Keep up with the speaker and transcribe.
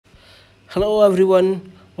Hello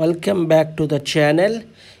everyone, welcome back to the channel.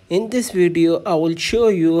 In this video, I will show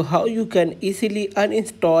you how you can easily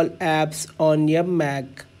uninstall apps on your Mac.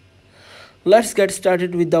 Let's get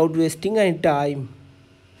started without wasting any time.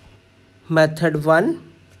 Method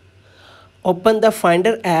 1. Open the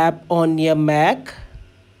Finder app on your Mac.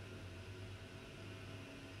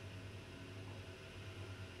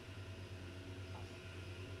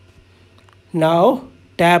 Now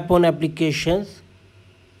tap on Applications.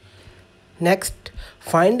 Next,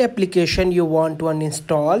 find the application you want to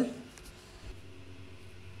uninstall.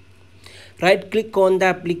 Right click on the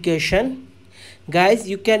application. Guys,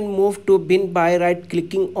 you can move to bin by right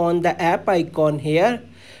clicking on the app icon here,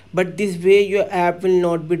 but this way your app will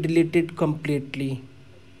not be deleted completely.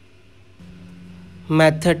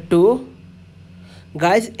 Method 2.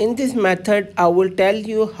 Guys, in this method I will tell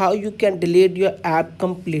you how you can delete your app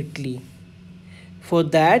completely. For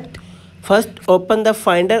that, first open the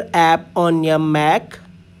Finder app on your Mac.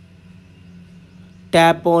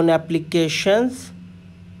 Tap on Applications.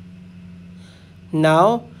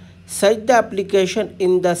 Now search the application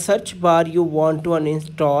in the search bar you want to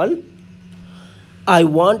uninstall. I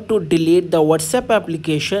want to delete the WhatsApp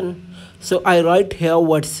application, so I write here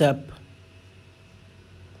WhatsApp.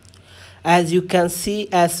 As you can see,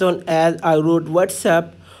 as soon as I wrote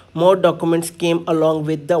WhatsApp, more documents came along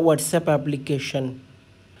with the WhatsApp application.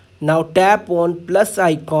 Now tap on plus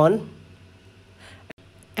icon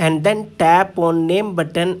and then tap on name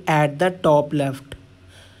button at the top left.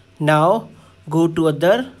 Now go to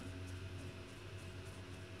other.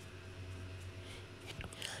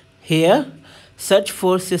 Here search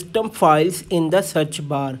for system files in the search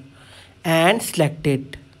bar and select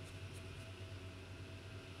it.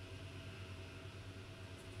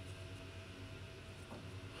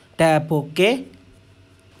 Tap OK.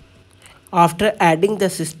 After adding the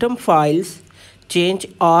system files, change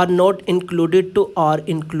are not included to are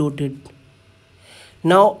included.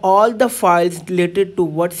 Now all the files related to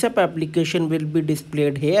WhatsApp application will be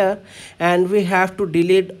displayed here, and we have to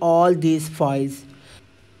delete all these files.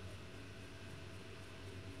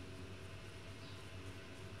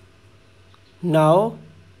 Now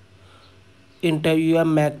enter your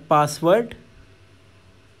Mac password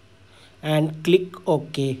and click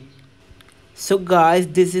OK. So guys,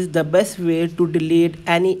 this is the best way to delete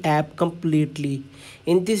any app completely.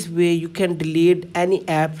 In this way you can delete any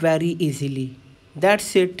app very easily.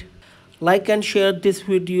 That's it. Like and share this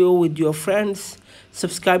video with your friends.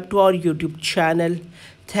 Subscribe to our YouTube channel.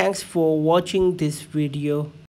 Thanks for watching this video.